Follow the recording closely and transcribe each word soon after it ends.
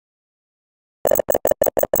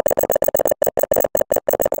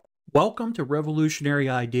Welcome to Revolutionary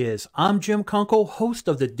Ideas. I'm Jim Kunkel, host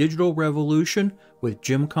of the Digital Revolution with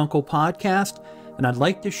Jim Kunkel podcast, and I'd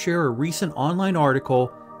like to share a recent online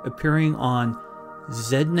article appearing on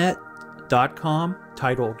znet.com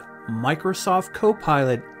titled Microsoft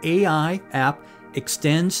Copilot AI app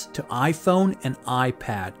extends to iPhone and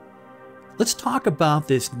iPad. Let's talk about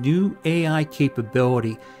this new AI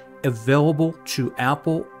capability available to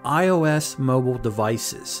Apple iOS mobile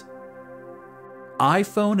devices.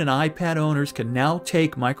 iPhone and iPad owners can now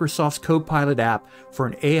take Microsoft's Copilot app for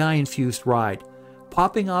an AI-infused ride.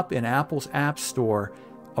 Popping up in Apple's App Store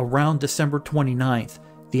around December 29th,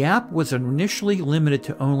 the app was initially limited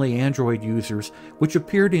to only Android users, which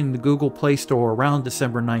appeared in the Google Play Store around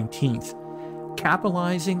December 19th.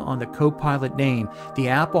 Capitalizing on the Copilot name, the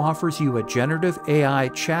app offers you a generative AI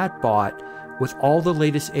chatbot with all the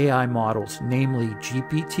latest AI models, namely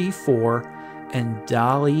GPT-4 and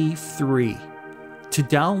DALL-E 3. To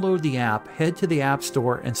download the app, head to the App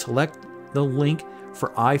Store and select the link for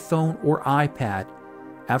iPhone or iPad.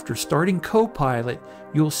 After starting Copilot,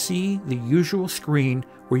 you'll see the usual screen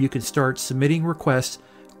where you can start submitting requests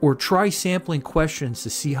or try sampling questions to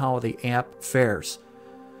see how the app fares.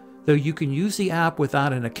 Though you can use the app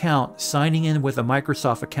without an account, signing in with a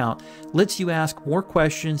Microsoft account lets you ask more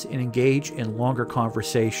questions and engage in longer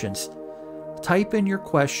conversations. Type in your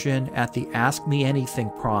question at the Ask Me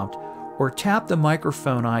Anything prompt, or tap the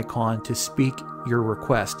microphone icon to speak your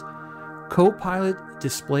request. Copilot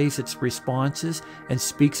displays its responses and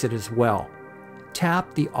speaks it as well.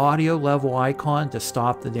 Tap the audio level icon to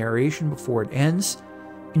stop the narration before it ends,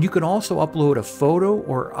 and you can also upload a photo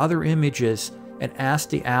or other images and ask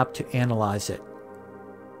the app to analyze it.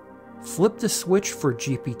 Flip the switch for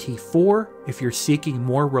GPT-4 if you're seeking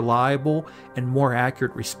more reliable and more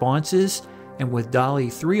accurate responses, and with DALL-E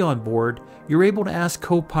 3 on board, you're able to ask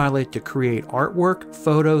Copilot to create artwork,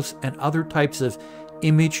 photos, and other types of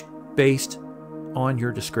image based on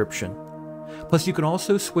your description. Plus, you can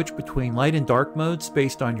also switch between light and dark modes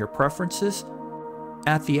based on your preferences.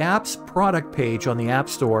 At the app's product page on the App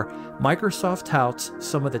Store, Microsoft touts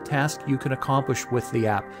some of the tasks you can accomplish with the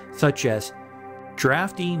app, such as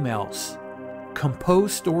draft emails,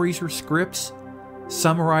 compose stories or scripts,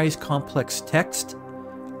 summarize complex text,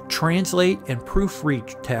 translate and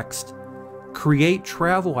proofread text, create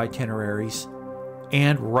travel itineraries,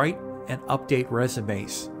 and write and update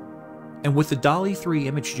resumes. And with the DALL-E 3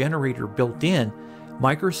 image generator built in,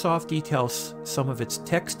 Microsoft details some of its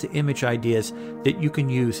text-to-image ideas that you can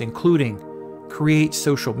use, including create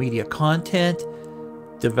social media content,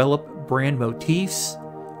 develop brand motifs,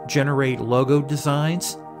 generate logo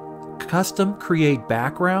designs, custom create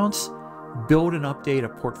backgrounds, build and update a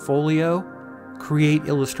portfolio, create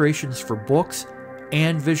illustrations for books,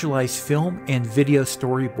 and visualize film and video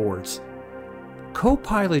storyboards.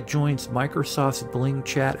 Copilot joins Microsoft's Bing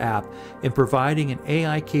Chat app in providing an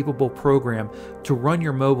AI-capable program to run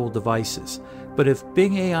your mobile devices. But if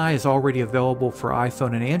Bing AI is already available for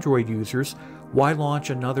iPhone and Android users, why launch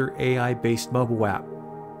another AI-based mobile app?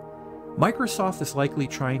 Microsoft is likely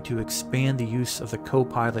trying to expand the use of the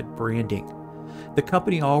Copilot branding. The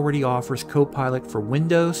company already offers Copilot for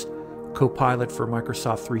Windows, Copilot for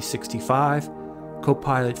Microsoft 365,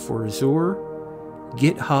 Copilot for Azure,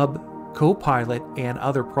 GitHub, Copilot, and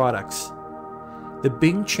other products. The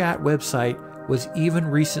Bing Chat website was even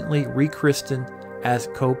recently rechristened as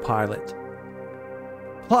Copilot.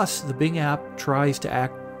 Plus, the Bing app tries to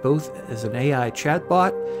act both as an AI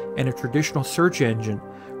chatbot and a traditional search engine,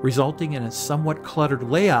 resulting in a somewhat cluttered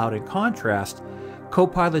layout. In contrast,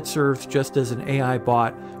 Copilot serves just as an AI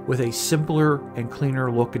bot with a simpler and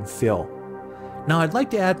cleaner look and feel. Now, I'd like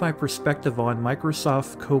to add my perspective on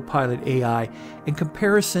Microsoft Copilot AI in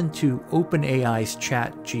comparison to OpenAI's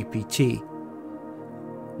ChatGPT.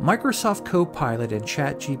 Microsoft Copilot and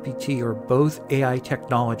ChatGPT are both AI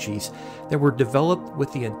technologies that were developed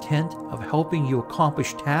with the intent of helping you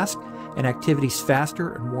accomplish tasks and activities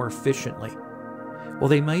faster and more efficiently. While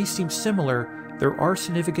they may seem similar, there are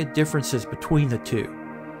significant differences between the two.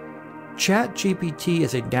 ChatGPT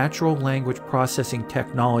is a natural language processing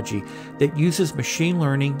technology that uses machine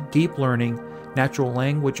learning, deep learning, natural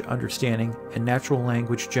language understanding, and natural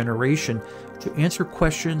language generation to answer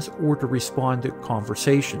questions or to respond to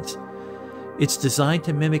conversations. It's designed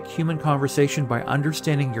to mimic human conversation by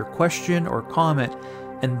understanding your question or comment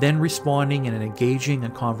and then responding in an engaging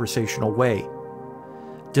and conversational way.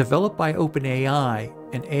 Developed by OpenAI,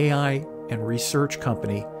 an AI and research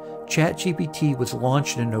company, ChatGPT was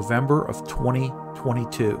launched in November of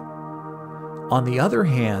 2022. On the other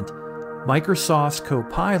hand, Microsoft's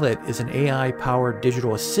Copilot is an AI-powered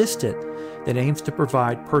digital assistant that aims to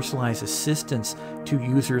provide personalized assistance to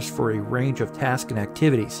users for a range of tasks and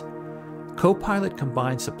activities. Copilot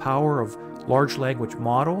combines the power of large language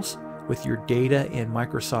models with your data in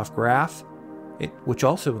Microsoft Graph, which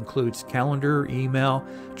also includes calendar, email,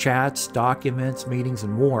 chats, documents, meetings,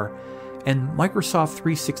 and more, and Microsoft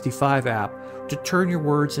 365 app to turn your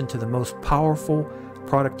words into the most powerful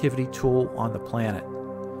productivity tool on the planet.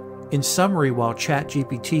 In summary, while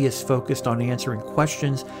ChatGPT is focused on answering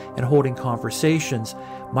questions and holding conversations,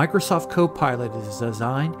 Microsoft Copilot is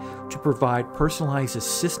designed to provide personalized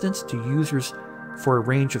assistance to users for a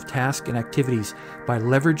range of tasks and activities by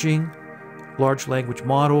leveraging large language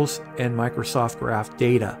models and Microsoft Graph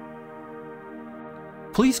data.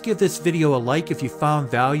 Please give this video a like if you found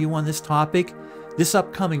value on this topic. This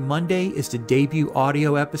upcoming Monday is the debut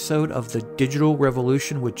audio episode of the Digital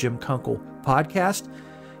Revolution with Jim Kunkel podcast.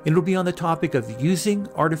 It'll be on the topic of using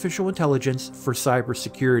artificial intelligence for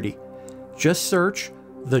cybersecurity. Just search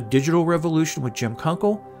The Digital Revolution with Jim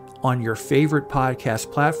Kunkel on your favorite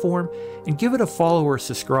podcast platform and give it a follow or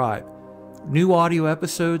subscribe. New audio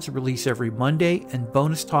episodes release every Monday and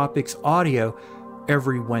bonus topics audio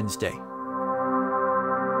every Wednesday.